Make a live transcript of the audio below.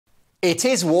It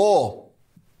is war.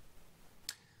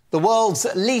 The world's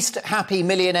least happy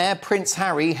millionaire, Prince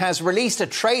Harry, has released a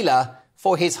trailer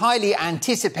for his highly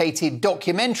anticipated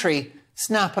documentary,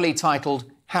 snappily titled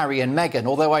Harry and Meghan,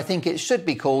 although I think it should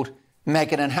be called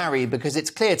Meghan and Harry because it's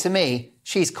clear to me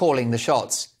she's calling the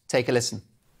shots. Take a listen.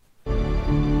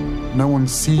 No one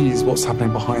sees what's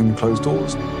happening behind closed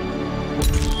doors.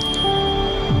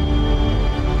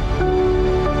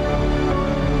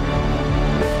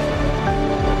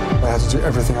 I had to do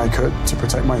everything I could to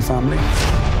protect my family.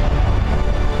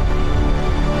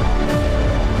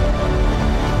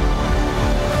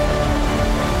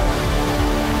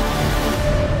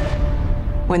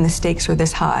 When the stakes are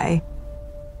this high,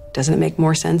 doesn't it make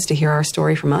more sense to hear our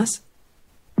story from us?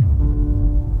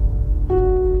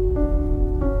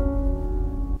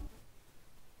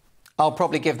 I'll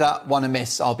probably give that one a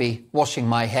miss. I'll be washing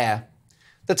my hair.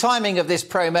 The timing of this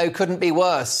promo couldn't be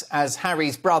worse, as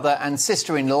Harry's brother and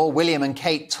sister-in-law, William and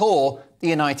Kate, tour the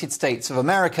United States of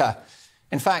America.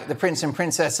 In fact, the Prince and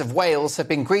Princess of Wales have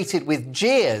been greeted with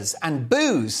jeers and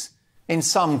boos in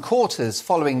some quarters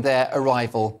following their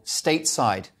arrival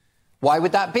stateside. Why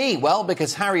would that be? Well,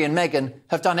 because Harry and Meghan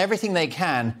have done everything they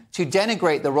can to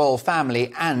denigrate the royal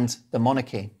family and the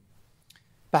monarchy.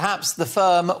 Perhaps the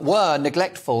firm were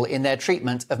neglectful in their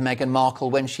treatment of Meghan Markle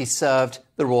when she served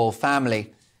the royal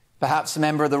family. Perhaps a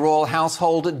member of the royal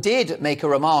household did make a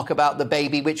remark about the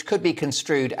baby which could be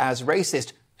construed as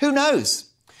racist. Who knows?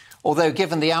 Although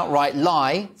given the outright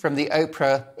lie from the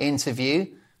Oprah interview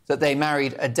that they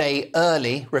married a day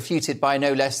early, refuted by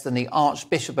no less than the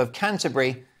Archbishop of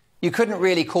Canterbury, you couldn't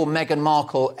really call Meghan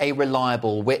Markle a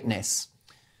reliable witness.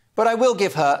 But I will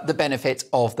give her the benefit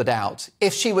of the doubt.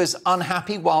 If she was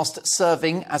unhappy whilst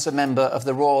serving as a member of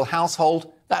the royal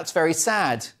household, that's very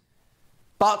sad.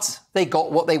 But they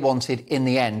got what they wanted in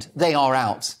the end. They are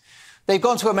out. They've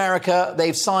gone to America,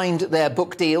 they've signed their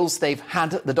book deals, they've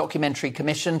had the documentary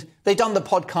commissioned, they've done the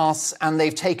podcasts, and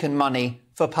they've taken money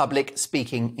for public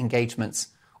speaking engagements,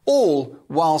 all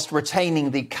whilst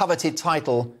retaining the coveted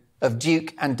title of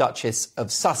Duke and Duchess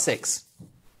of Sussex.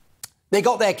 They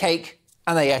got their cake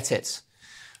and they ate it.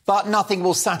 But nothing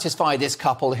will satisfy this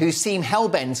couple, who seem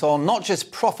hellbent on not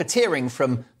just profiteering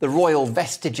from the royal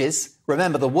vestiges.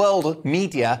 Remember, the world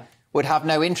media would have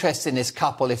no interest in this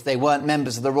couple if they weren't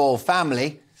members of the royal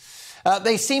family.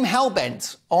 They seem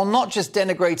hellbent on not just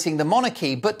denigrating the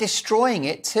monarchy, but destroying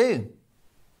it too.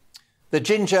 The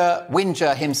ginger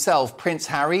whinger himself, Prince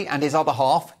Harry, and his other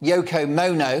half, Yoko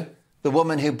Ono, the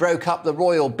woman who broke up the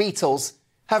royal Beatles,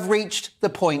 have reached the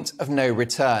point of no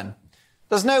return.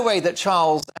 There's no way that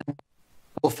Charles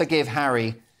will forgive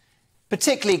Harry,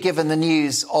 particularly given the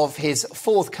news of his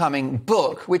forthcoming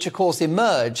book, which of course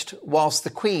emerged whilst the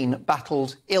Queen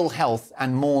battled ill health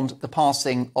and mourned the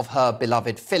passing of her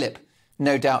beloved Philip,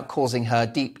 no doubt causing her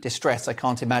deep distress. I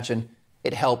can't imagine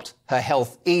it helped her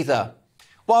health either.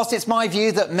 Whilst it's my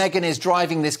view that Meghan is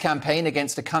driving this campaign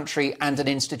against a country and an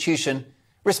institution,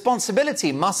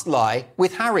 responsibility must lie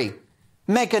with Harry.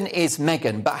 Meghan is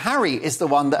Meghan, but Harry is the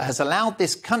one that has allowed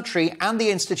this country and the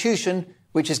institution,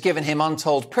 which has given him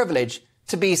untold privilege,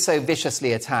 to be so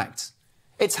viciously attacked.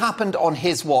 It's happened on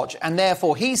his watch, and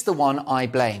therefore he's the one I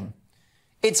blame.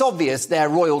 It's obvious their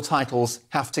royal titles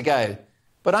have to go,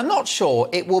 but I'm not sure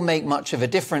it will make much of a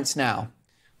difference now.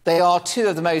 They are two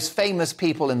of the most famous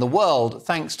people in the world,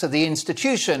 thanks to the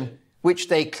institution which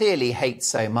they clearly hate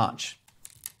so much.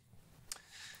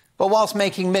 But whilst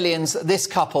making millions, this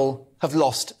couple have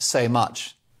lost so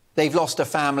much. They've lost a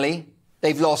family,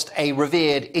 they've lost a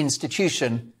revered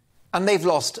institution, and they've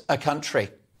lost a country.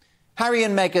 Harry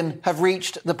and Meghan have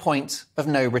reached the point of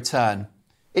no return.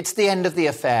 It's the end of the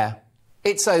affair.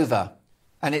 It's over.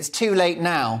 And it's too late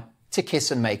now to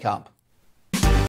kiss and make up.